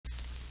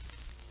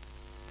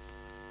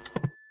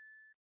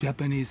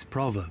Japanese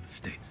proverb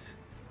states,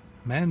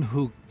 men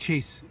who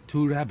chase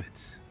 2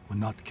 rabbits will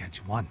not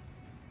catch 1.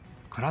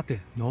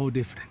 Karate, no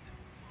different.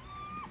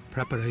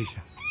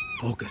 Preparation,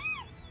 focus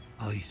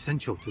are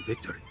essential to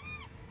victory.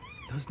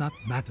 It does not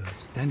matter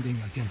if standing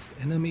against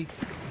enemy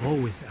or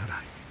with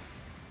ally.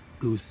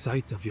 Lose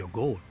sight of your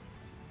goal,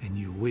 and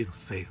you will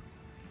fail.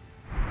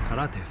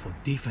 Karate for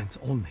defense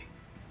only.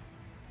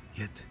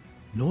 Yet,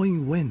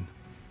 knowing when,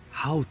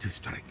 how to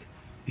strike,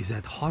 is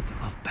at heart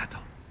of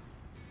battle.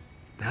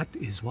 That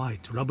is why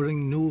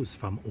troubling news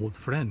from old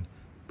friend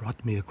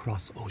brought me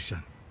across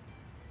ocean.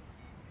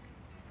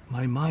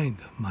 My mind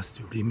must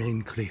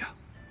remain clear.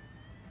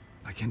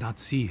 I cannot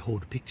see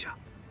whole picture,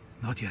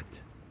 not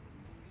yet.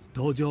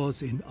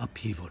 Dojos in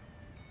upheaval.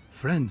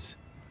 Friends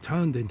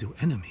turned into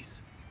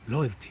enemies.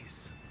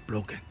 Loyalties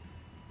broken.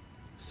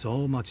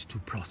 So much to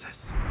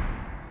process.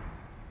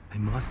 I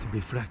must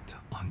reflect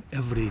on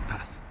every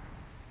path.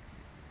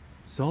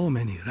 So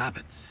many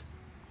rabbits.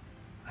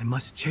 I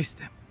must chase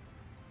them.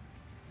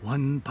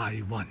 One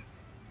by one.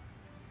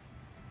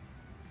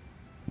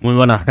 Muy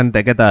buena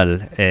gente, ¿qué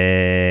tal?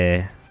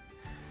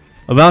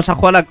 Hoy vamos a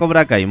jugar a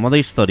Cobra Kai, modo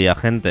historia,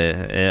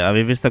 gente.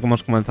 Habéis visto cómo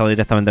hemos comenzado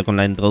directamente con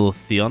la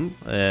introducción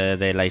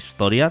de la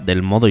historia,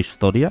 del modo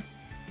historia.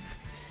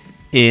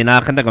 Y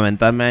nada, gente,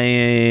 comentadme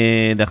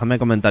ahí, dejadme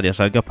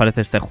comentarios a ver qué os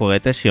parece este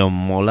juguete, si os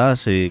mola,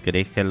 si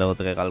queréis que lo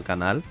traiga al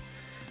canal.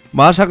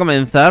 Vamos a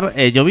comenzar.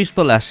 Yo he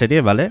visto la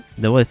serie, ¿vale?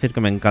 Debo decir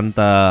que me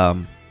encanta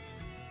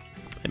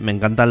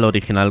el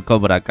original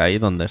Cobra Kai,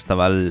 donde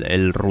estaba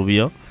el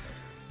rubio.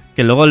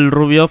 Que luego el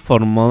rubio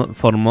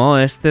formó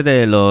este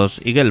de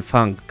los Eagle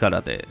Funk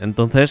Karate.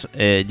 Entonces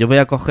yo voy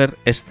a coger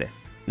este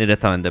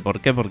directamente.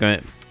 ¿Por qué?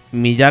 Porque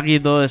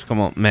Miyagi-Do es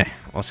como meh.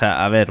 O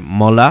sea, a ver,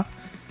 mola.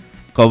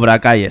 Cobra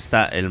Kai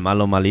está el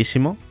malo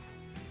malísimo.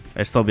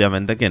 Esto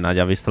obviamente quien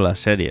haya visto la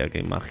serie, que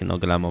imagino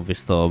que la hemos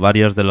visto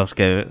varios de los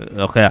que...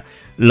 O sea,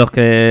 los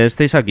que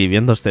estéis aquí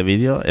viendo este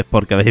vídeo es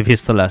porque habéis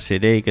visto la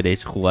serie y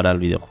queréis jugar al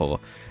videojuego.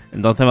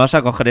 Entonces vamos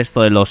a coger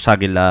esto de los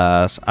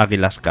águilas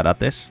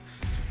karates.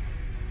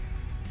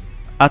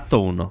 Acto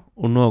 1,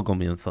 un nuevo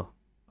comienzo.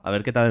 A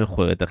ver qué tal el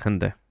jueguete,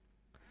 gente.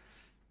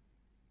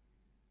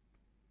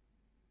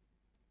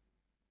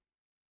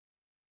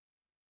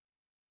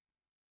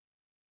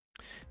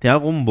 Tiene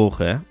algún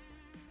bug,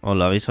 os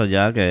lo aviso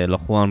ya, que lo he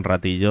jugado un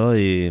ratillo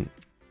y...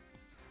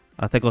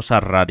 hace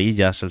cosas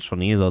rarillas el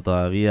sonido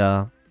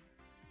todavía.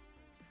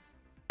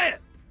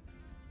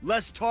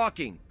 Less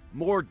talking,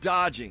 more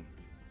dodging.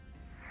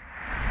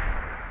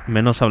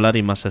 Menos hablar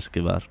y más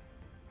esquivar.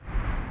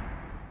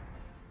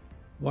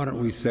 Why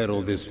don't we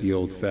settle this the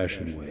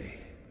old-fashioned way?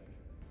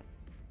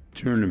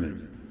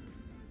 Tournament.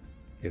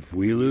 If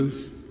we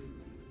lose,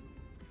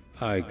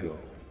 I go.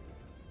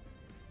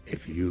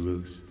 If you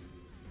lose...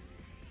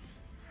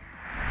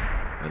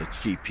 What a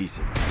cheap piece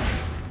of...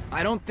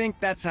 I don't think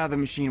that's how the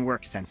machine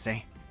works,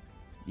 Sensei.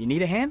 You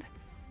need a hand?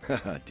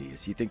 Haha,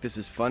 Diaz, you think this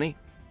is funny?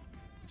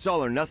 It's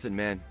all or nothing,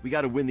 man. We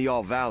gotta win the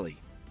All Valley.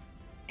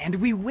 And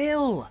we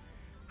will!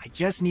 I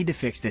just need to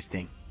fix this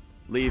thing.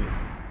 Leave it.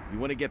 You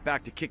want to get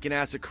back to kicking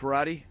ass at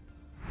karate?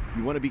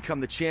 You want to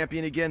become the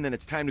champion again? Then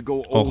it's time to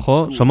go old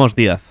Ojo, school. somos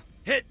 10.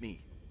 Hit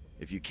me,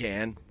 if you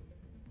can.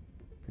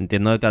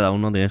 Entiendo que cada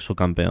uno tiene su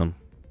campeón.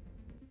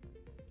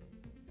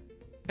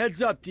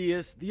 Heads up,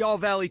 Diaz. The All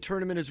Valley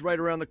tournament is right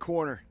around the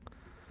corner.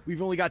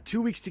 We've only got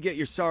 2 weeks to get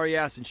your sorry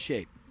ass in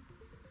shape.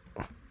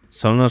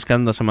 Solo nos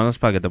quedan 2 semanas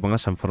para que te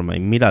pongas en forma. Y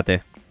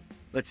mírate.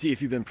 Let's see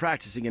if you've been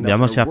practicing enough.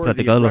 Veamos si has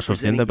practicado lo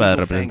suficiente para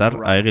representar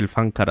a Eagle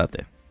Funk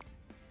Karate.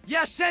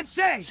 Yes,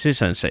 Sensei! Sí,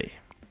 sensei.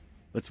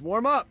 Let's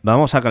warm up.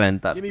 Vamos a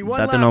calentar. Give me one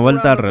Date lap una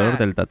vuelta around the alrededor mat.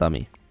 del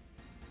tatami.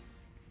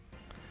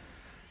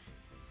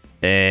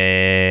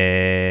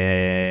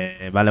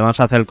 Vale, vamos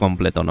a hacer el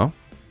completo, ¿no?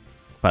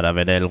 Para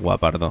ver el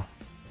guapardo.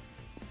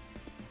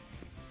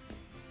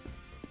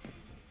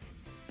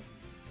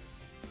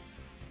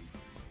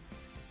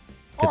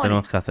 ¿Qué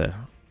tenemos que hacer?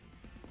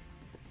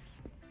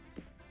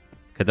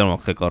 ¿Qué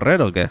tenemos que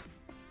correr o qué?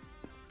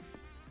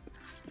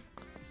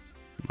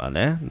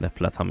 Vale,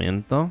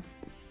 desplazamiento.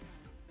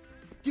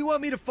 Do you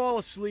want me to fall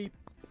asleep?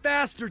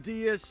 Faster,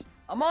 Diaz.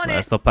 I'm on Vale,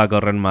 it! esto es para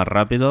correr más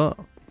rápido.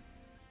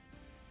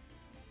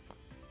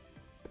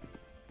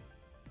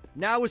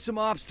 Now with some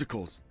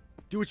obstacles.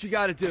 Do what you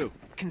gotta do.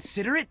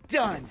 Consider it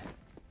done!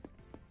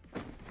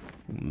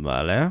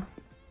 Vale.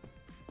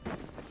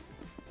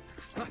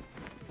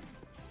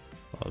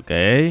 Ok.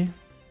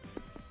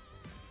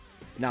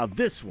 Now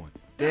this one.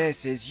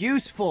 This is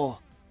useful!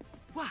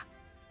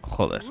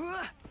 Joder.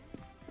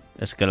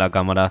 Es que la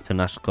cámara hace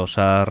unas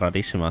cosas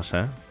rarísimas,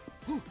 ¿eh?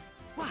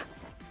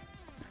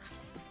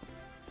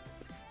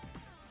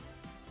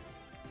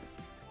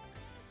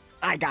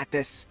 I got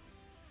this.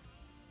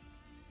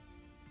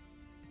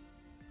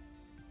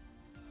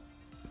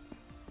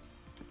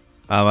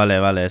 Ah, vale,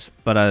 vale. Es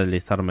para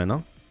deslizarme,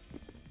 ¿no?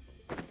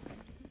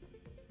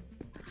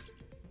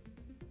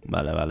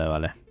 Vale, vale,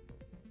 vale.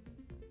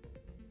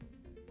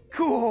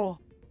 Cool!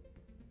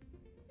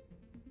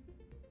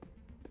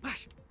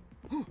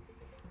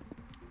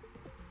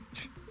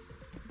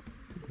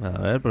 A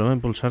ver, prueba a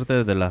impulsarte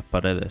desde las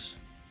paredes.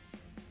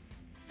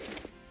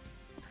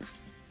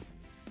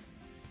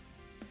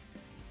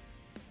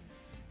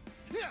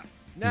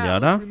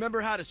 Now,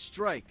 remember how to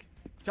strike.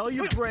 Tell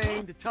your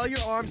brain to tell your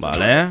arms.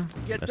 Vale,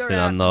 estoy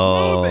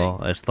dando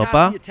estopa.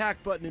 Tap the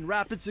attack button in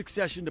rapid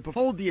succession to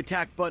hold the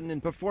attack button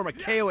and perform a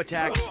KO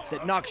attack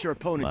that knocks your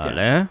opponent down.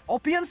 Vale. I'll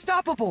be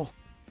unstoppable.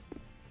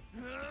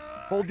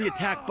 Hold the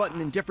attack button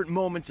in different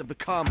moments of the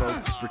combo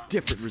for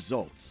different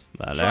results.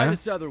 Vale. Try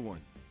this other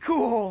one.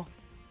 Cool.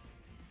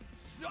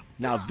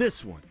 Now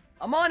this one.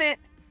 I'm on it.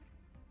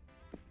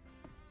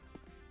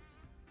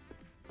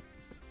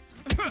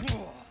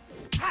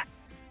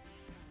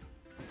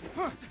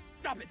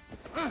 Stop it.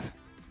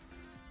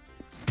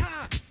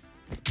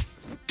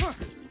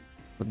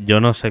 Yo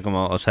no sé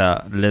cómo, o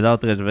sea, le he dado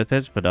 3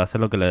 veces, pero hace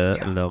lo que le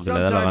da la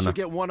Sometimes gana. you'll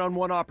get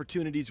one-on-one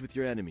opportunities with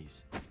your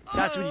enemies.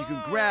 That's when you can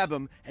grab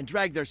them and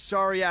drag their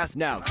sorry ass.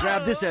 Now,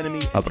 grab this enemy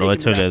and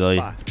Aprovecho y take le him to doy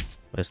that spot.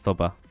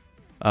 estopa.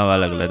 Ah,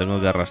 vale, que le tengo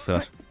que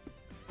arrastrar.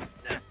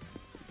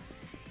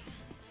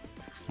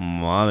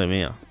 Madre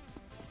mía.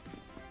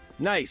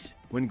 Nice.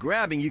 When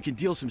grabbing, you can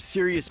deal some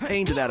serious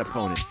pain to that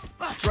opponent.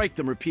 Strike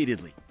them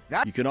repeatedly.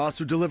 You can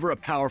also deliver a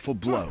powerful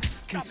blow.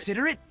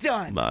 Consider it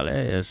done.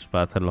 Vale, es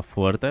para hacerlo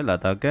fuerte el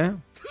ataque.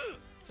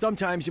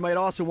 Sometimes you might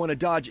also want to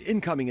dodge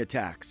incoming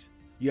attacks.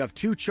 You have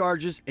 2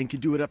 charges and can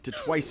do it up to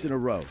twice in a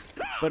row,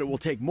 but it will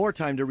take more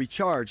time to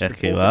recharge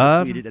if both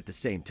are completed at the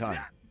same time.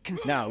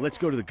 Now, let's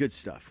go to the good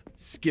stuff.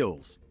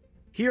 Skills.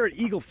 Here at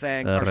Eagle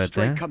Fang, our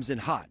strike comes in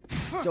hot.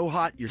 So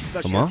hot, your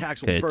special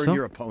attacks will burn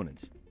your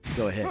opponents.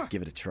 Go ahead,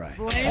 give it a try.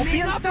 I'll be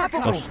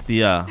unstoppable.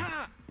 Hostia.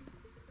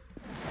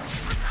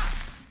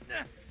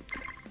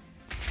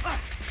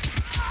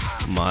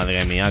 Madre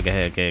mía,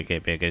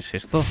 ¿qué es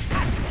esto?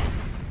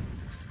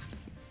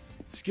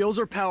 Skills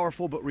are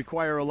powerful but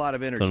require a lot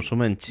of energy.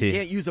 Consumen chi. You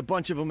can't use a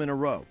bunch of them in a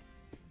row.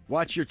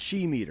 Watch your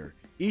chi meter.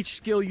 Each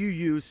skill you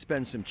use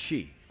spends some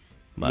chi.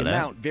 Vale. The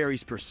amount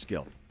varies per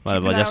skill.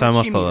 Vale, pues ya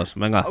sabemos todos.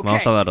 Venga,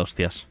 vamos a dar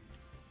hostias.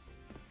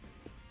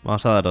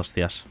 Vamos a dar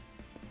hostias.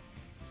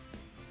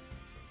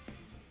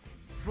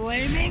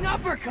 Flaming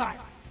uppercut.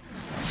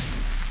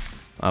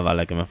 Ah,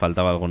 vale, que me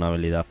faltaba alguna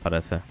habilidad,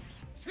 parece.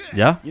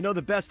 ¿Ya? You know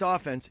the best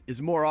offense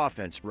is more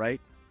offense,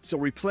 right? So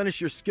replenish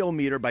your skill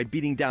meter by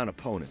beating down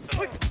opponents.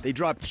 They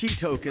drop chi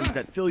tokens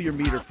that fill your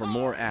meter for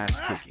more ass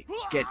kicking.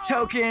 Get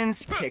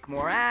tokens, kick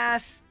more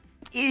ass.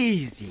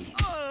 Easy.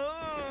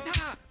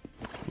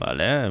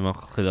 Vale, hemos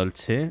cogido el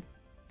chi.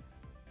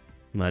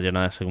 Me ha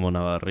llenado así como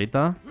una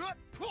barrita.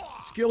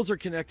 Skills are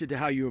connected to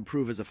how you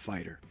improve as a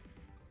fighter.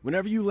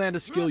 Whenever you land a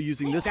skill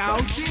using this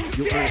button,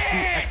 you'll earn a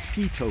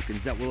few XP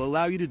tokens that will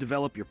allow you to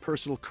develop your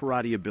personal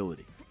karate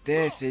ability.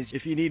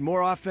 If you need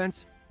more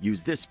offense,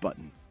 use this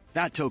button.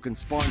 That token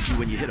spawns you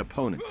when you hit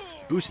opponents,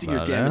 boosting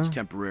your damage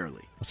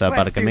temporarily. O sea,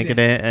 ¿para qué me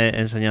quiere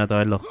enseñar otra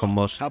vez los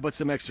combos? How about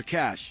some extra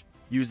cash?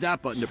 Use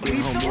that button to bring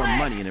home more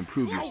money and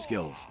improve your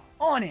skills.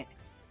 On it.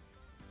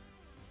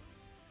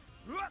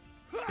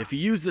 If you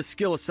use the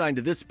skill assigned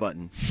to this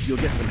button,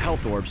 you'll get some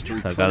health orbs to O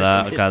sea, replenish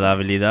some hit cada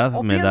points.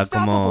 habilidad me da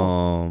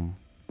como...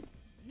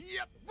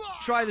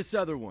 Try this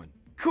other one.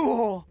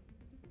 Cool.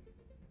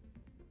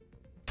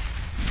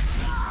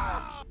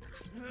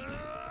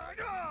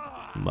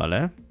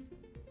 Vale.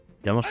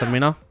 ¿Ya hemos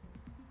terminado?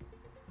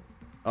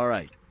 All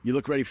right, you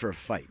look ready for a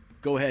fight.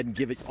 Go ahead and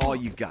give it all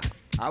you got.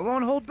 I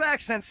won't hold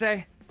back,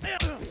 Sensei.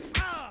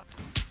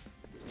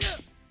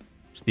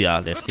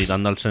 Hostia, le estoy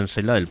dando al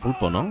sensei la del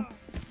pulpo, ¿no?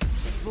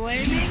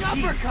 Flaming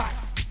uppercut.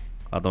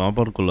 A tomar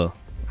por culo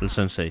el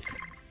sensei.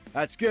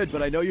 That's good,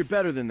 but I know you're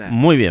better than that.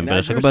 Muy bien, And pero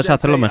as sé que your puedes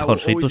hacerlo sensei, I mejor. will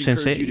Soy tu always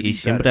encourage sensei you to y be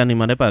siempre better.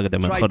 animaré para que te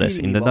Try mejores.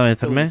 beating me Intenta while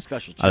vencerme fulfilling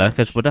special a la vez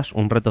que challenges. superas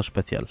un reto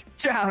especial.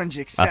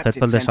 Challenge accepted,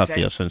 Acepto el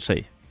desafío,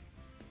 Sensei. sensei.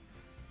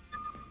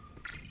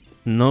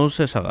 No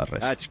uses agarres.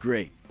 That's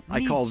great.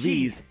 I call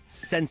these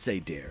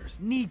sensei dares.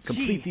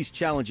 Complete these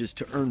challenges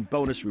to earn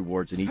bonus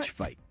rewards in each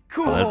fight.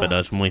 Joder, pero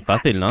es muy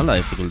fácil, ¿no? La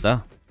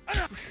dificultad.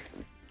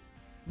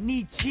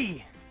 Need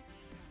chi.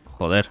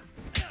 Joder.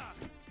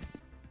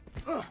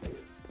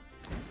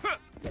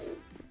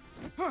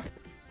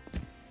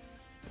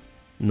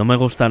 No me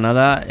gusta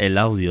nada el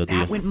audio,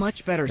 tío.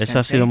 Eso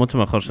ha sido mucho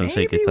mejor,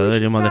 Sensei. Quizá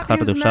deberíamos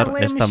dejar de usar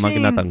esta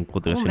máquina tan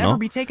cutre, si no,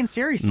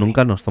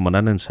 nunca nos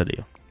tomarán en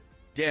serio.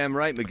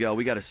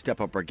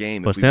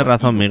 Pues tienes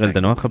razón, Miguel.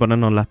 Tenemos que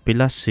ponernos las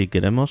pilas si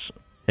queremos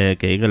que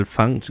Eagle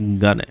Fang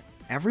gane.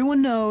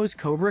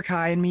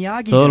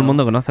 Todo el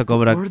mundo conoce a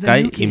Cobra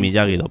Kai y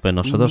Miyagi-Do, pero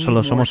nosotros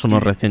solo somos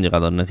unos recién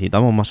llegados.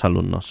 Necesitamos más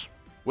alumnos.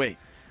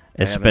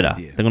 Espera,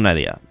 tengo una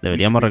idea.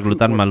 Deberíamos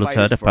reclutar más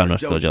luchadores para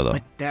nuestro dojo.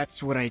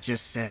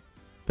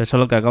 Eso es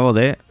lo que acabo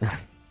de...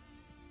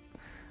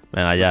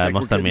 Venga, ya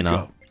hemos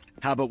terminado.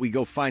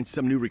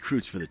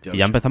 Y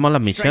ya empezamos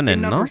las misiones,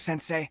 ¿no?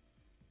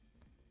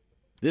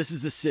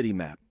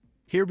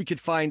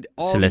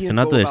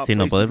 Selecciona tu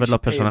destino. Puedes ver los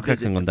personajes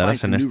que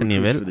encontrarás en este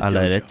nivel a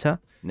la derecha.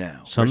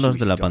 Son los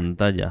de la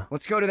pantalla.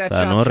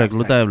 Cada nuevo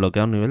recluta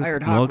desbloquea un nivel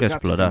nuevo que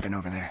explorar.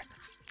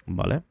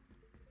 Vale.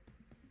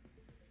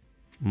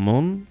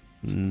 Moon.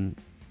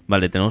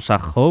 Vale, tenemos a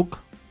Hawk.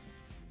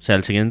 O sea,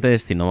 el siguiente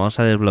destino. Vamos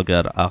a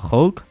desbloquear a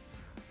Hawk,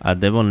 a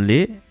Devon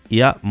Lee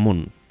y a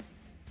Moon.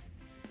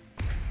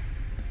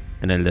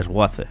 En el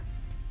desguace.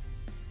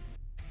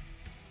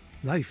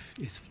 Life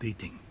is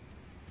fleeting.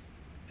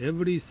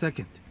 Every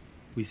second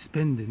we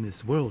spend in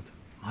this world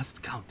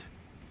must count.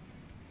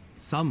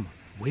 Some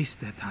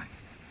waste their time.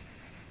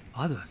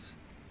 Others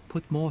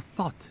put more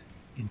thought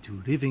into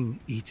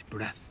living each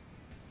breath.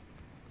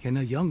 Can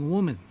a young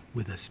woman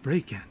with a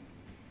spray can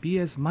be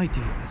as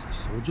mighty as a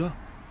soldier?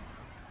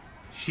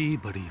 She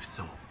believes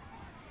so.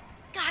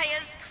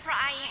 Gaia's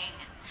crying.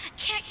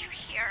 Can't you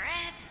hear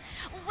it?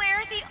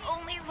 We're the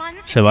only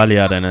ones Se va a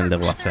liar en el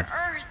desguace.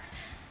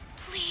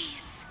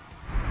 Please.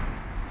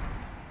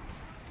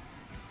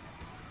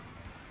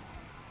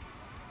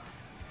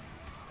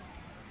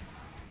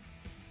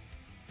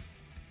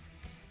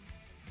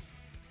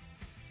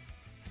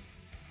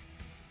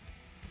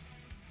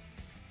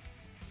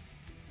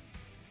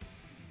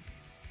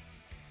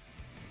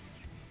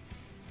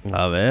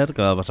 A ver,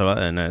 ¿qué va a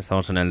pasar?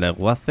 Estamos en el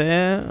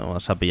desguace.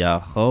 Vamos a pillar a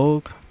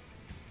Hawk.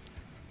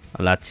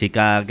 A la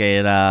chica que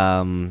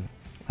era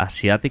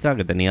asiática,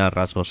 que tenía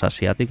rasgos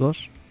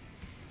asiáticos.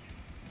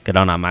 Que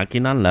era una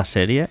máquina en la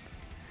serie.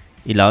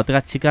 Y la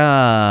otra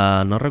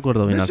chica no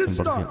recuerdo bien al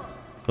 100%.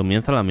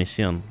 Comienza la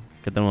misión.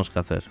 ¿Qué tenemos que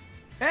hacer?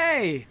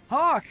 Hey,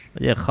 Hawk.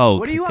 Oye,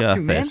 Hawk, ¿qué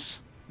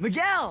haces?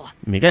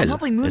 Miguel,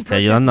 estoy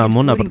ayudando a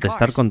Moon a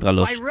protestar contra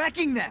los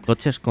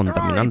coches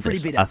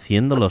contaminantes,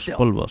 haciendo los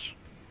polvos.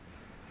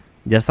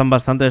 Ya están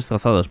bastante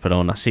destrozados, pero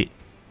aún así.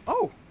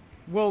 Oh,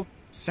 well,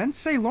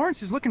 Sensei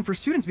Lawrence is looking for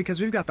students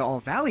because we've got the All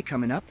Valley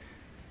coming up.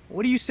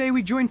 What do you say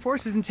we join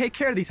forces and take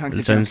care of these hunks?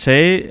 El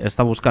sensei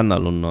está buscando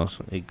alumnos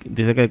y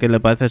dice que qué le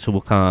parece si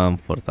buscan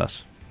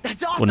fuerzas.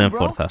 Unen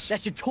fuerzas.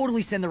 Pues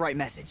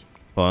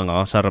venga,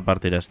 vamos a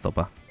repartir esto,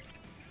 pa.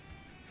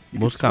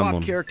 Busca a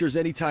Moon. Characters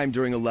anytime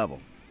during a level.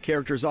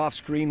 Characters off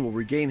screen will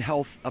regain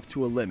health up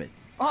to a limit.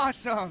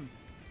 Awesome.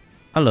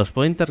 Ah, ¿los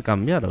puedo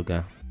intercambiar o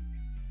qué?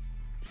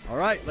 All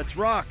right, let's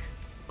rock.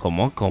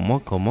 ¿Cómo?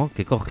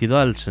 Que he cogido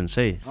al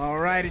sensei. No,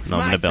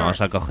 hombre, pero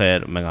vamos a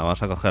coger... Venga,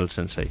 vamos a coger al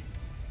sensei.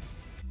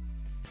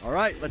 All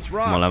right, let's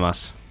rock. Mola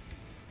más.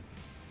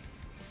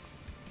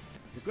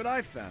 Look what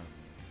I found.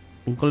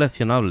 Un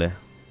coleccionable.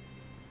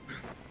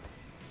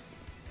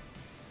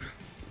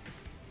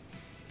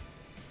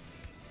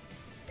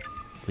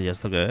 ¿Y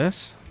esto qué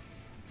es?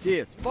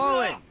 Yes,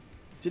 fall in.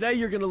 Today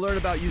you're going to learn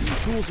about using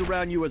tools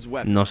around you as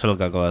weapons. No sé lo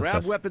que acabo de Grab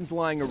hacer. weapons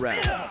lying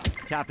around.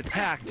 Tap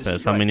attack to Pero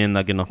están strike. viniendo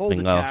aquí unos Hold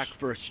attack pringados.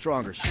 for a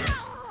stronger strike.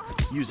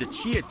 Use a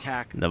chi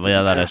attack. Le voy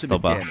a dar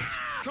esto, pa.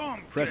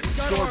 Press the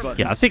store button.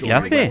 ¿Qué hace? ¿Qué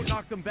hace?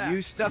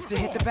 Use stuff to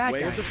hit the bad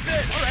guy.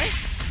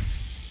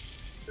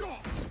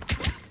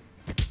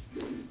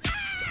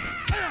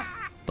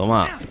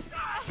 Toma.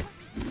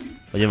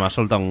 Oye, me ha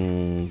soltado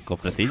un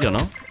cofrecillo, ¿no?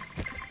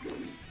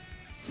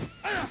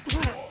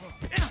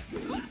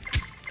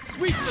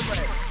 Sweep the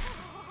leg.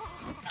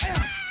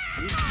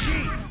 Need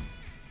chi.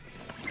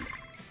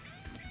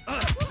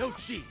 No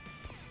chi.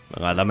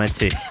 Venga, dame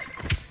chi.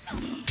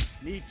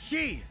 Need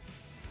chi.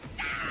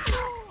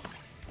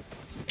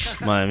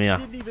 Madre mía.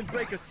 Didn't even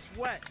break a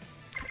sweat.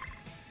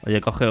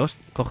 Oye,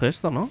 coge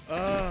esto, ¿no?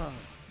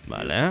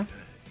 Vale.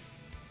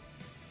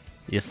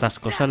 Y estas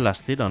cosas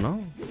las tiro,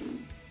 ¿no?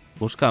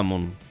 Busca a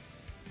Moon.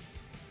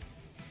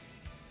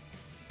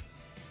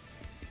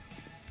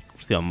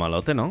 Hostia, un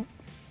malote, ¿no?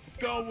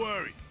 Don't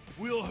worry,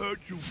 we'll hurt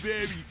you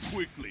very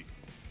quickly.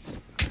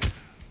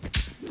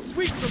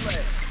 Sweep the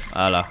leg.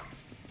 Hala.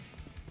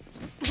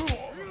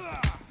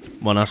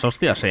 Buenas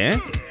hostias, ¿eh?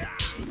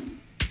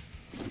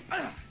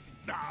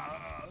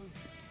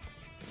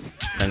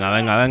 Venga,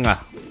 venga,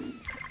 venga.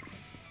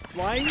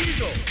 Flying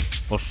eagle.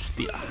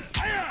 Hostia.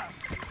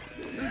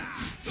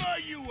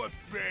 Are you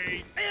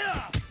afraid?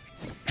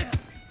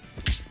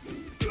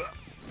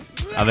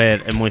 A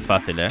ver, es muy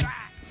fácil, ¿eh?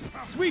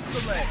 Sweep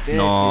the leg.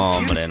 No,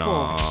 hombre,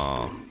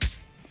 no.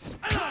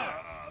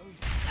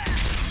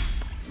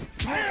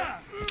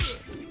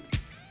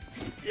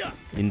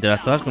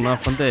 Interactúas con una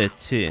fuente de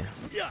chi.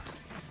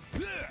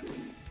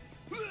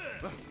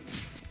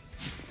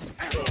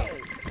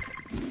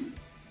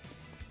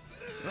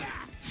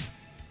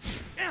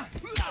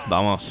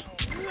 Vamos.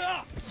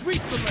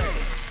 Sweep the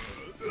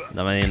leg.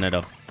 Dame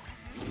dinero.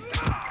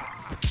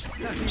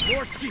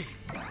 More chi.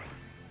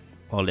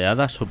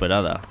 Oleada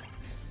superada.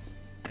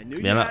 I knew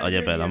you Bien, had it oye,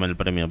 in pero you. dame el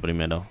premio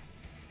primero.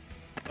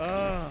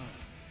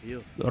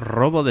 Feels good.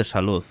 Robo de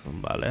salud,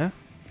 vale.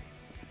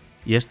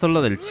 Y esto es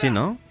lo del chi,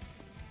 ¿no?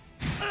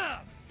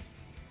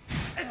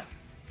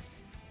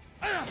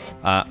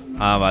 Ah,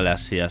 vale,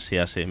 así.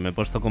 Me he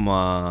puesto como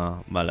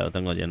a... Vale, lo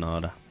tengo lleno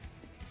ahora.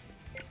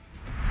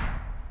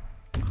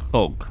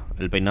 Hawk,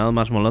 el peinado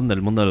más molón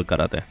del mundo del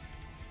karate.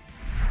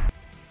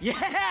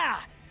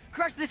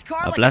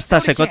 Aplasta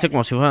ese coche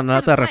como si fuera una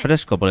lata de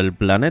refresco por el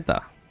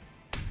planeta.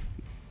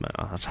 Bueno,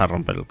 vamos a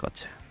romper el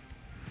coche.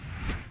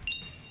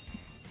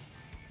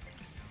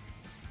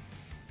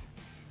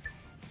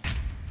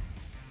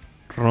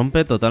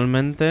 Rompe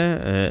totalmente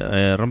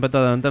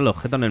el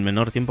objeto en el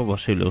menor tiempo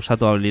posible. Usa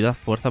tu habilidad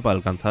fuerza para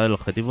alcanzar el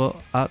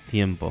objetivo a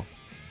tiempo.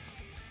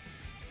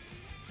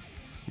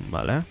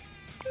 Vale.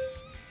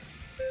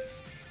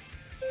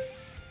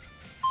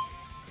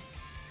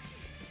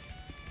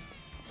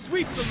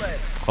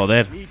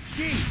 Joder.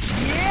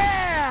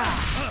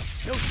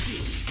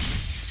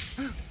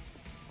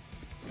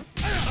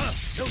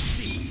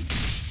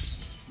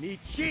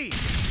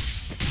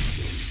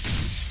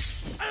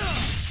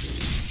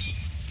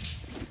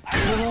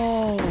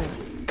 Whoa.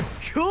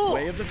 Cool.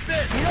 Way of the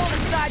fist. Get on the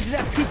sides of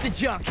that piece of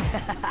junk.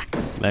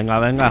 Venga,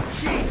 venga.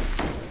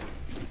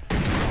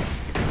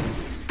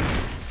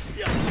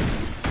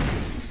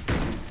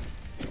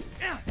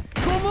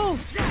 Cool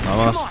moves.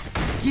 Vamos. Come on.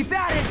 Keep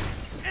at it.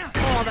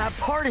 Oh, that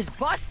part is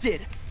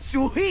busted.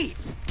 Sweet.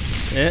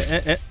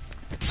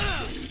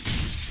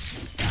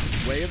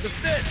 Way of the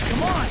fist.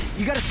 Come on.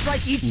 You gotta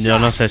strike each side. Yo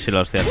no sé si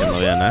lo estoy haciendo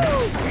bien,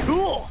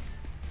 Cool.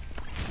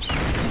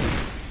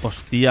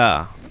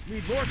 Hostia.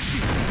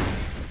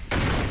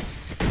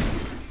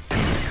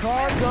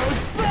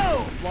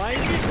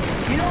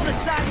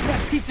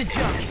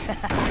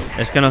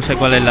 Es que no sé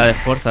cuál es la de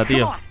fuerza,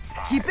 tío.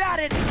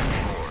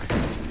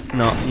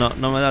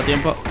 No me da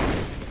tiempo.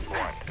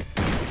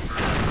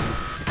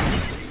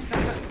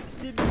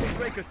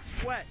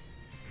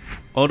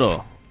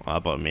 Oro. Ah,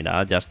 pues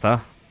mira, ya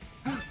está.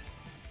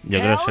 Yo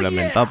creo que se lo he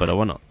inventado, pero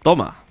bueno.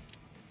 Toma.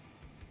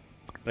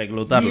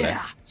 Reclutarle.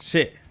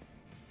 Sí.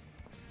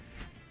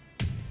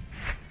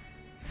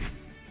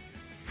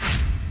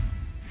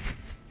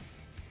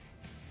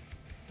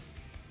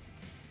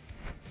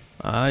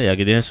 Ah, y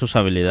aquí tiene sus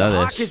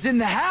habilidades.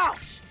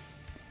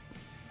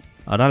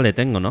 Ahora le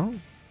tengo, ¿no?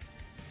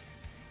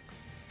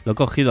 Lo he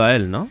cogido a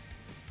él, ¿no?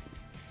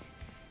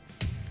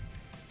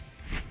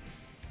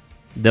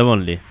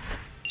 Devonly.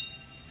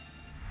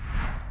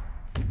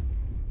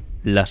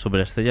 La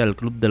superestrella del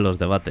club de los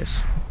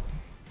debates.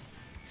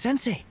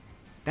 Sensei,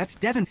 that's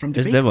Devon from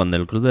Es debate. Devon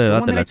del club de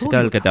debate, la chica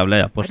del que te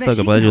hablé. Apuesto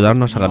que puede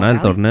ayudarnos a ganar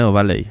el torneo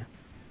Valley.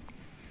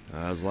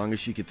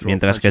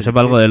 Mientras que sepa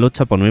algo de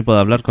lucha, por mí puede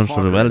hablar con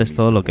sus rivales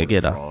todo lo que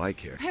quiera.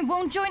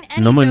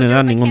 No me uniré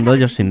a ningún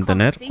dojo sin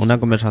tener una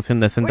conversación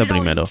decente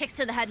primero.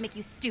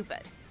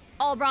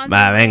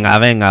 Va,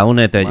 venga,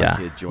 únete ya.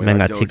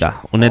 Venga,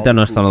 chica, únete a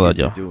nuestro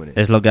dojo.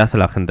 Es lo que hace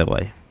la gente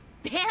guay.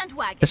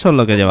 Eso es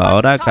lo que lleva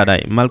ahora,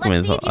 caray, mal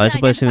comienzo. A ver si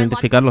puedes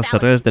identificar los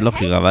errores de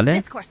lógica,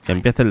 ¿vale? Que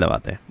empiece el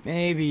debate.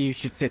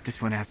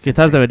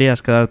 Quizás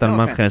deberías quedarte al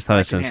margen esta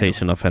vez, Sensei,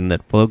 sin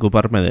ofender. Puedo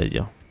ocuparme de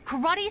ello.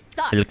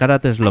 El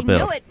karate es lo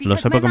peor. Lo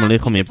sé porque me lo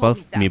dijo mi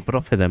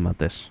profe de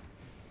mates.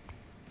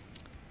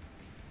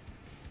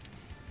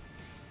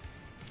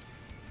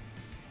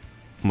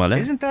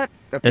 ¿Vale?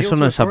 Eso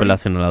no es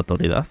apelación a la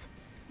autoridad.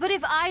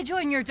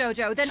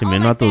 Si me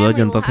uno a tu dojo,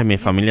 entonces mi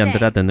familia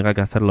entera tendrá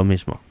que hacer lo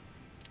mismo.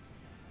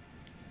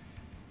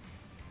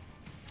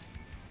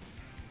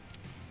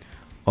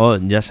 Oh,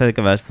 ya sé de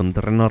qué va esto, un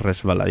terreno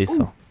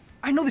resbaladizo.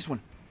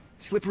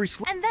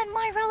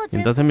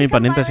 Entonces mis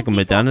parientes se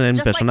convertirán en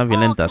personas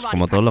violentas,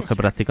 como todos los que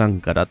practican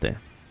karate.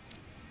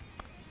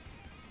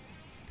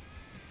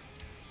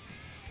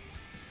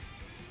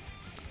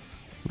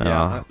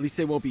 No,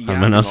 al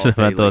menos se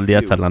va todo el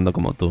día charlando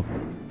como tú.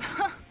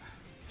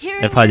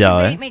 He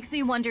fallado, ¿eh?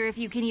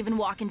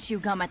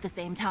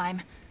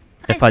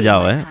 He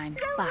fallado, ¿eh?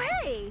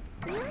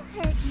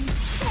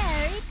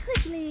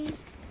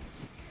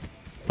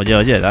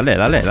 Oye,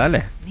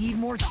 dale.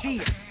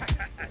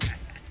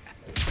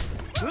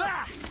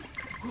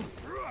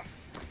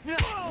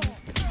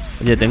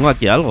 Oye, tengo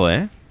aquí algo,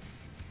 ¿eh?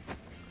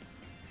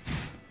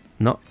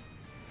 No.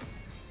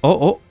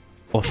 Oh.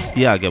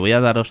 Hostia, que voy a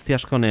dar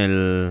hostias con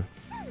el...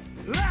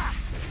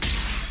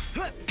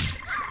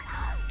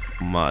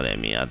 Madre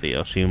mía,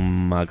 tío. Soy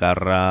un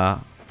macarra.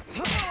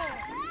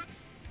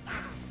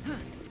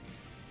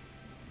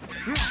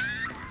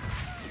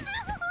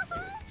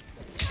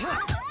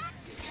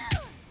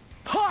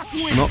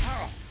 No.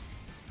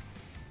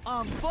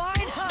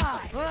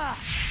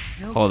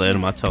 Joder,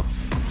 macho.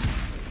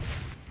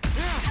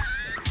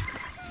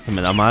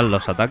 Me da mal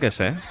los ataques,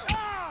 ¿eh?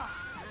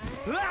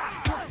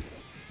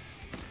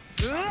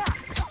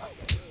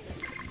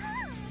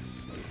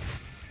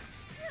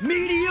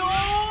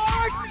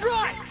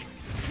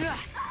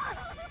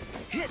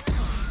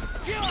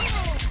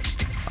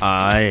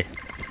 Ay.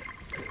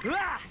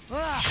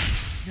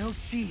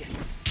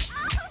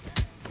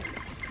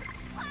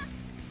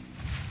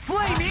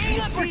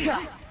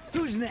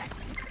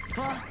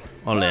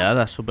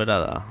 Oleada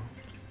superada.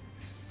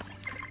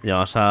 Ya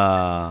vamos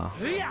a...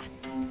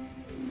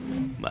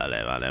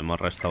 Vale, hemos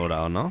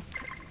restaurado, ¿no?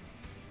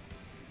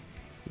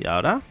 ¿Y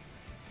ahora?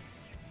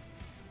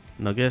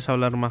 ¿No quieres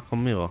hablar más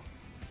conmigo?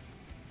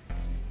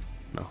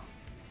 No.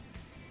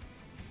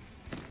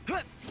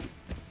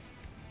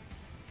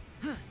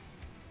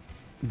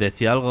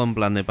 Decía algo en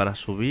plan de para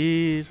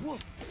subir...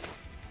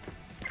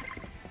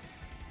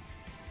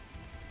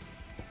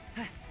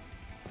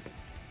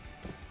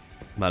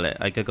 Vale,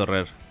 hay que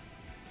correr.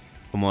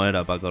 ¿Cómo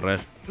era para correr?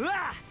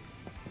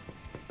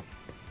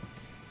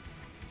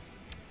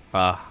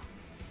 Ah.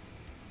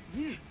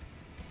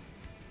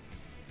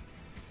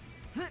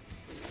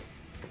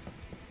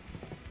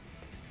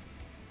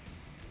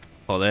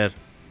 Joder.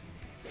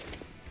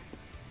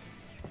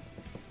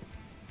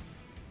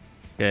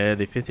 Qué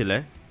difícil,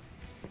 ¿eh?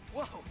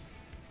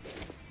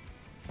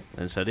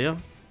 ¿En serio?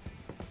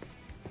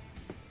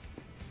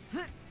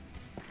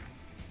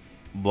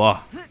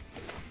 Buah.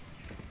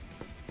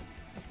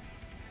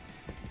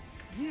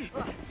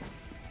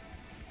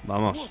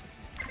 Vamos.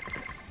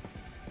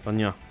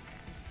 Coño.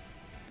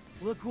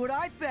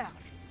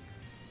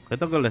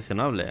 Objeto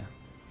coleccionable.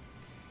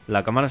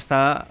 La cámara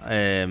está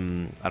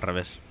al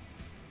revés.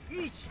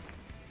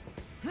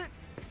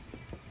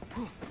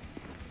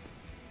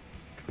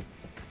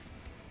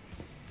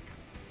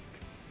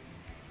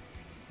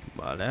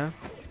 Vale.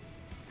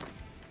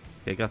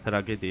 ¿Qué hay que hacer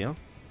aquí, tío?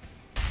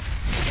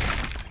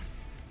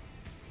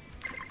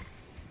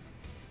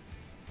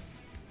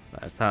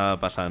 Esta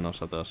pasa de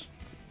nosotros.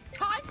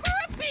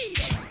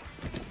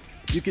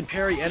 You can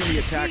parry enemy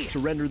attacks to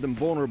render them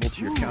vulnerable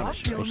to your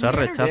counter. Usar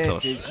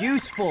rechazos.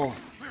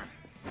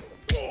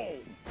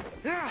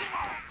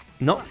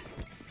 No.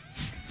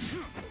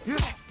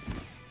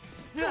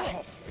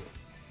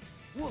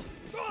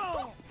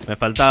 Me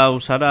falta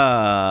usar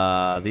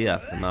a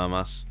Díaz, nada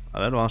más. A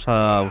ver, vamos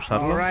a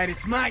usarlo.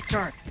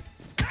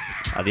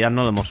 A Díaz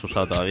no lo hemos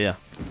usado todavía.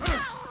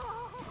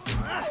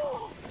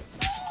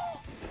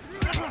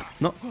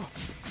 No.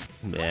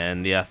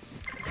 Bien, Díaz.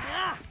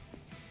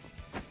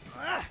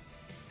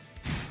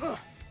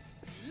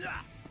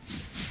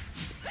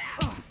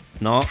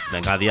 No,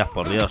 venga, Díaz,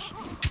 por Dios.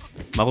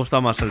 Me ha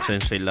gustado más el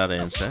Sensei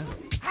Larens, ¿eh?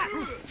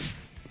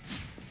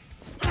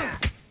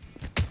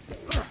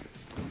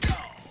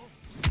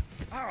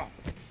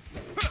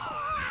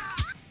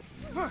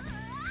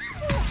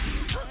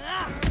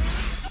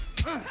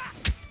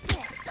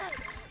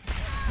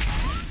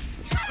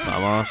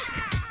 Vamos.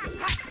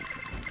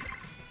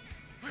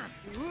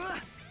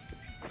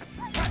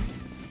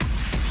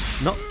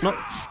 No, no.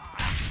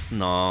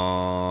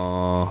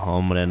 No,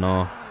 hombre,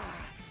 no.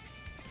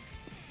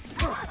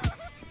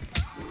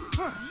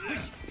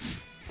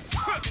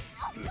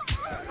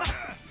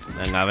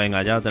 Venga,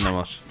 venga, ya lo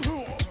tenemos.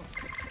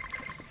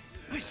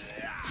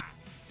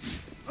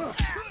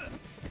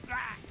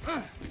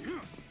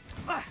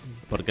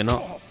 ¿Por qué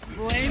no?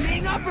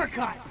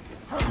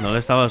 No le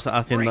estamos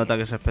haciendo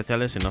ataques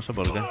especiales y no sé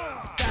por qué.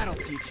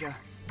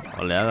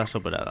 Oleada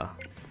superada.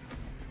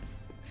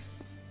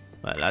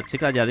 Vale, la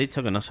chica ya ha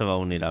dicho que no se va a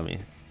unir a mí.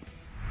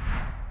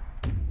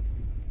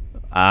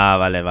 Ah,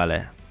 vale,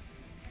 vale.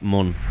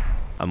 Moon.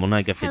 A Moon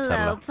hay que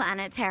ficharla.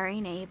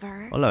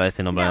 Hola,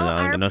 vecino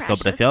planetario. Aunque nuestro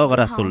preciado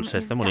hogar azul se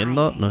esté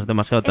muriendo, no es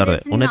demasiado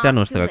tarde. Únete a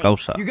nuestra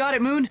causa.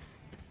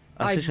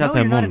 Así se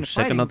hace, Moon.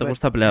 Sé que no te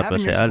gusta pelear, pero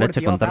será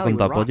leche contar con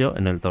tu apoyo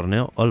en el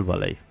torneo All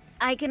Valley.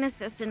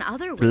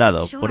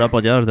 Claro, puedo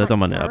apoyaros de otra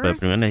manera, pero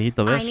primero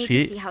necesito ver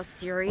si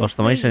os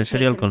tomáis en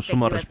serio el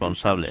consumo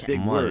responsable.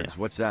 Madre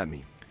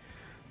mía.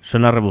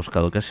 Suena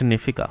rebuscado. ¿Qué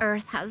significa?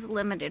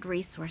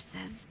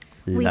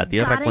 La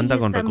Tierra cuenta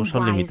con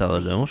recursos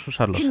limitados. Debemos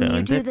usarlos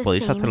seriamente.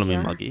 Podéis hacer lo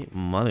mismo aquí.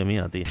 Madre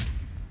mía, tío.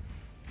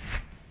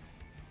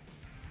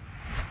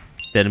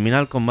 Termina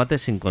el combate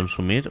sin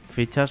consumir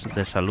fichas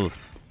de salud.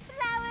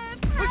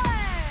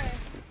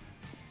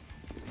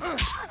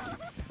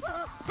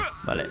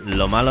 Vale,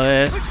 lo malo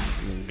es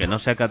que no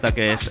sé qué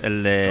ataque es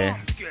el de...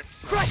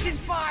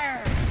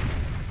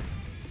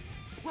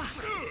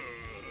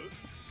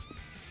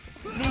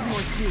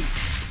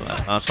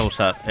 Vale, vamos a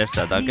usar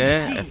este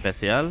ataque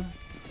especial.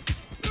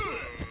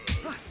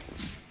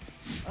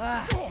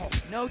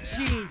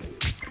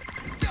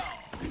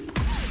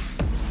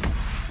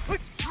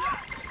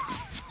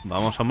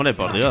 Vamos, hombre,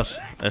 por Dios.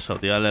 Eso,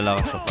 tírale la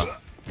gasofa.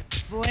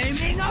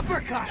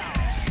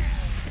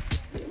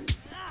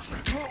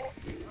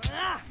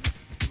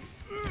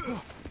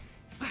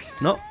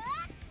 No.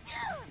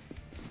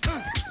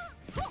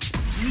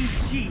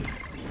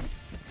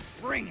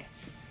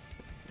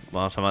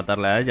 Vamos a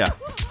matarle a ella.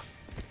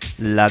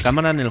 La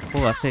cámara en el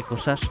juego hace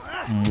cosas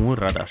muy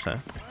raras,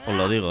 os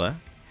lo digo,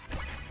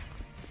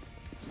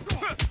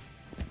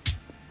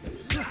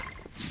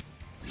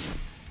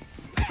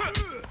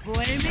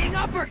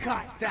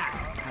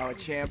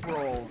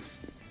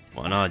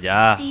 Bueno,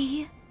 ya.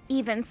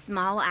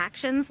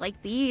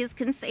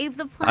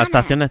 Hasta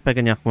acciones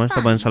pequeñas como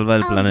esta pueden salvar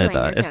el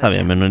planeta. Está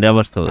bien, me uniré a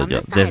vuestro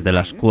dojo. Desde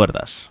las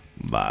cuerdas.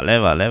 Vale,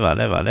 vale,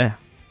 vale, vale.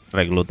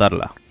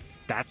 Reclutarla.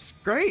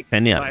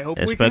 Genial.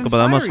 Espero que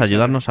podamos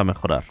ayudarnos a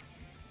mejorar.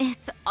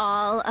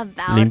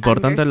 Lo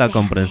importante es la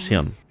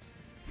comprensión.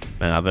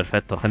 Venga,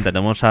 perfecto, gente.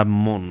 Tenemos a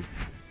Moon.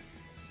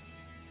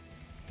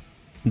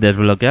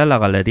 Desbloquea la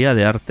galería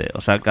de arte.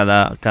 O sea,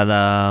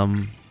 cada...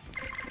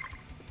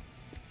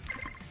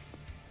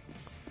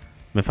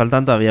 Me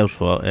faltan todavía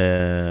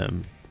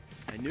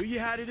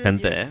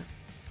gente,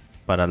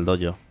 para el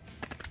dojo.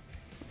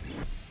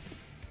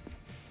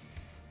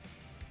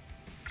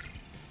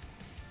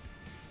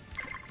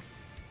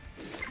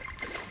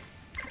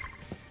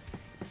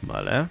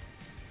 Vale.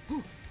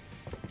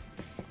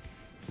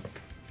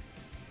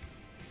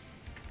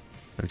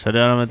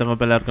 serio ahora me tengo que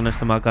pelear con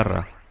este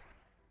macarra?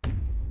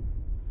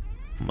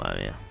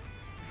 Madre mía.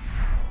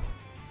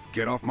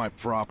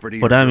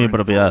 Fuera de mi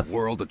propiedad.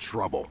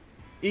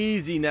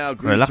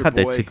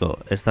 Relájate, chico.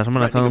 Estás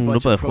amenazando a un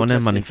grupo de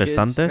jóvenes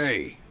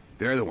manifestantes.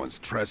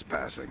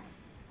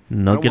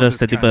 No quiero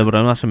este tipo de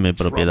problemas en mi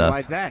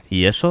propiedad.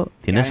 ¿Y eso?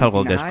 ¿Tienes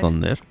algo que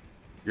esconder?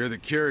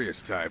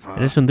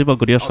 Eres un tipo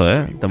curioso,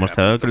 ¿eh? Te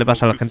mostraré lo que le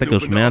pasa a la gente que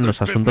husmea en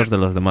los asuntos de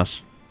los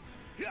demás.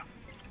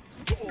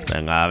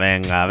 Venga,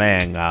 venga,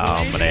 venga,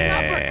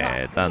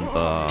 hombre.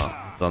 Tanto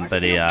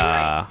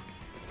tontería.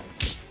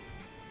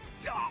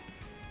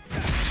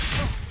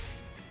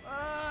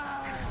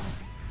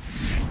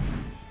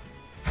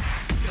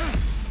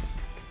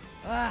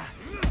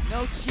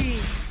 No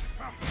cheat.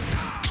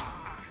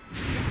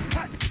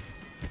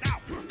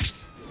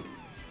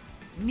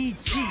 Need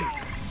cheat.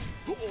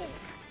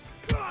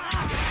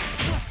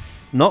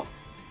 No.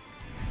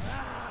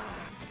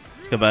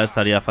 Es que para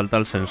estaría falta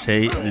el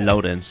sensei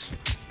Lawrence.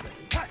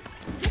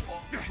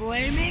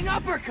 Flaming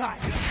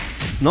uppercut.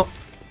 No.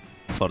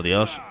 Por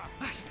Dios.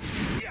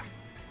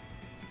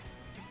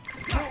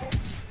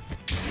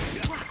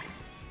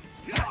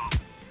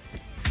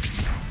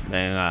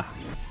 Venga.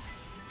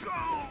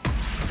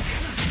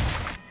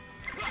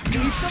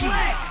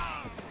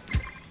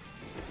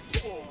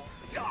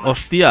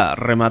 Hostia,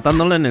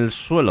 rematándole en el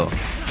suelo.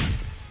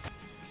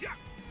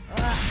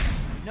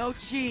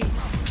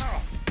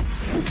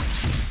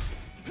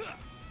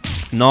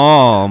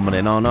 No,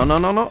 hombre, no, no, no,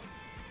 no, no.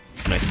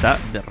 Me está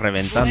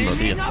reventando,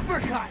 tío.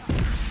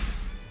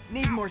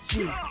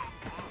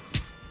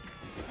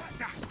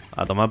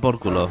 A tomar por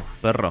culo,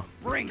 perro.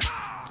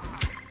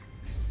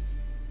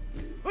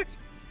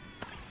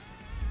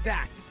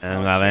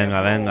 Venga,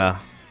 venga, venga.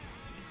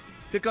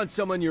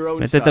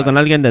 Métete con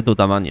alguien de tu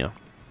tamaño.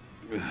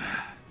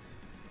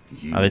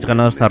 Habéis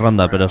ganado esta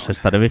ronda, pero os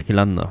estaré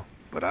vigilando.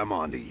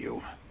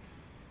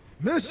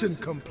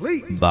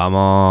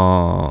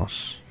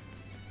 Vamos.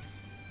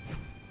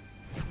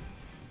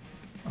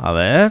 A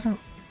ver.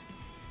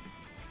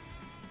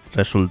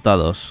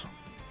 Resultados.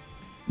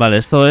 Vale,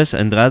 esto es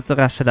entrada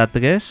trasera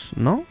 3,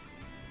 ¿no?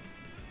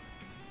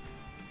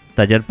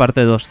 Taller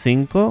parte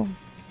 2.5.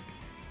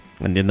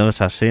 Entiendo que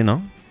es así,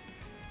 ¿no?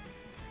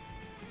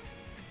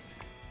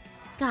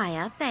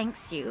 Gaia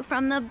thanks you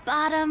from the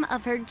bottom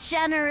of her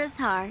generous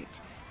heart.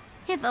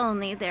 If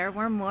only there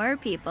were more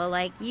people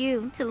like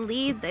you to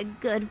lead the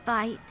good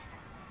fight.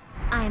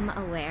 I'm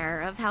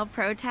aware of how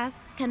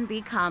protests can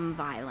become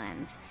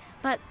violent,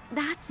 but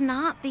that's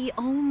not the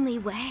only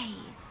way.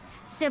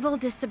 Civil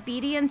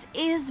disobedience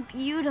is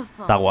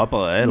beautiful. Está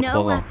guapo, el no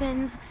juego.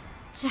 Weapons,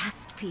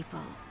 just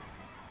people.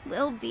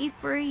 We'll be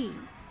free.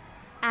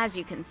 As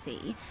you can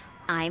see,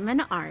 I'm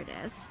an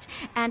artist,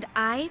 and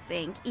I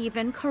think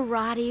even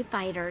karate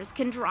fighters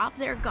can drop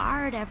their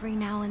guard every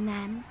now and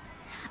then.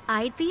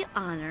 I'd be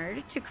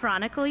honored to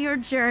chronicle your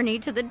journey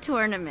to the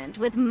tournament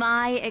with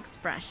my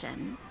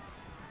expression.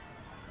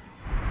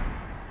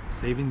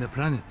 Saving the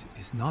planet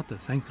is not a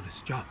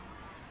thankless job.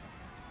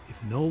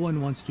 If no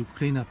one wants to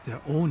clean up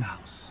their own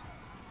house,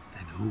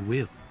 then who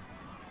will?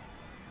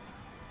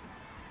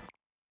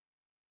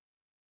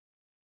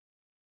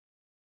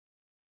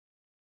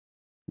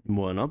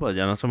 Bueno, pues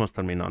ya nos hemos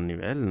terminado el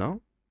nivel, ¿no?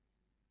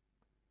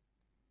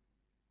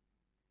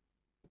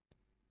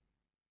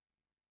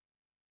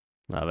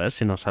 A ver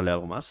si nos sale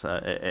algo más.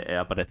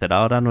 ¿Aparecerá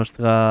ahora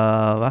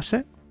nuestra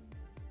base?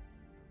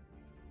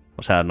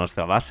 O sea,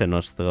 nuestra base,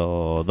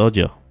 nuestro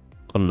dojo.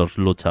 Con los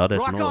luchadores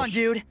nuevos.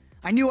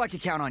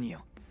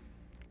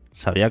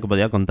 Sabía que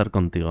podía contar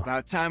contigo.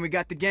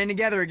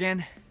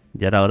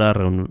 Ya era hora de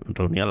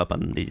reunir a la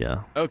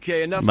pandilla.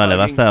 Vale,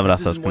 basta de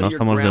abrazos, que no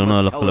estamos de uno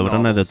de los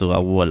celebrones de tu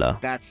abuela.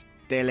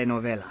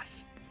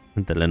 Telenovelas.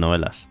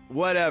 Telenovelas.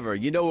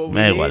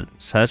 Me da igual.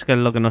 ¿Sabes qué es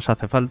lo que nos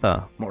hace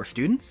falta?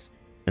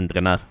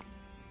 Entrenar.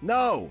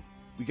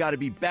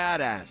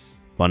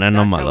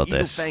 Ponernos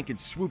malotes.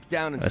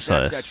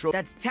 Eso es.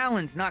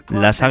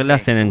 Las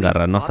águilas tienen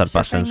garras, no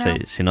zarpas,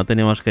 sensei. Si no,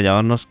 teníamos que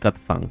llamarnos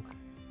Catfang.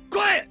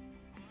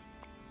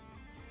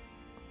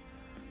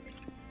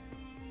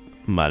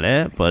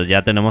 Vale, pues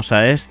ya tenemos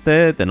a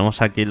este.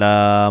 Tenemos aquí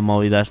la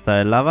movida esta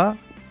de lava.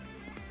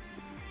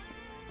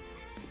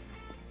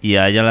 Y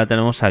a ella la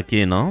tenemos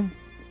aquí, ¿no?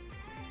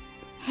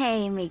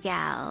 Hey,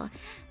 Miguel.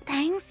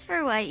 Thanks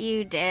for what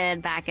you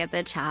did back at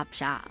the chop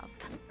shop.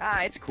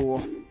 It's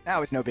cool. That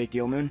was no big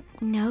deal, Moon.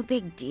 No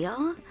big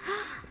deal?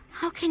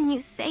 How can you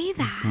say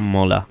that?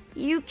 Mola.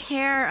 You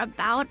care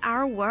about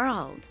our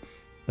world.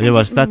 Oye,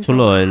 pues está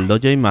chulo. El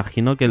dojo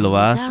imagino que lo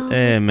vas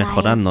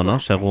mejorando, ¿no?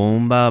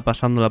 Según va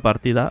pasando la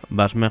partida,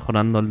 vas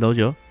mejorando el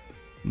dojo,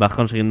 vas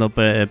consiguiendo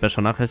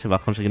personajes y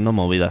vas consiguiendo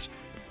movidas.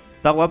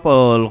 Está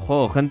guapo el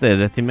juego, gente.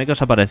 Decidme qué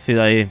os ha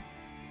parecido ahí.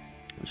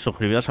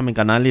 Suscribíos a mi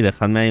canal y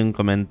dejadme ahí un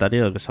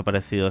comentario de qué os ha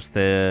parecido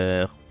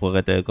este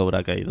juguete de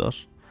Cobra Kai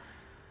 2.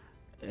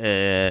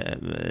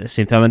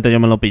 Sinceramente yo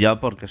me lo he pillado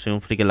porque soy un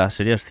friki de la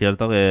serie. Es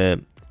cierto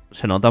que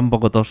se nota un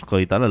poco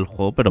tosco y tal el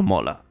juego, pero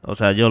mola. O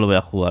sea, yo lo voy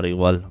a jugar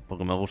igual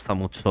porque me gusta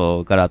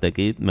mucho Karate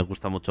Kid, me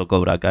gusta mucho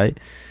Cobra Kai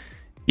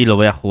y lo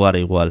voy a jugar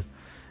igual.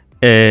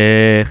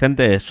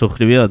 Gente,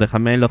 suscribíos,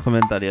 dejadme ahí en los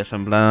comentarios.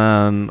 En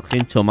plan,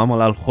 Hincho, me ha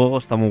molado el juego,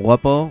 está muy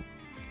guapo.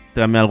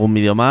 Tráeme algún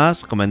vídeo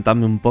más,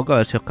 comentadme un poco a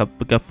ver si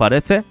qué os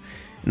parece.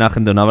 Nada,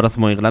 gente, un abrazo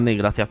muy grande y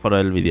gracias por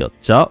el vídeo.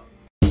 Chao.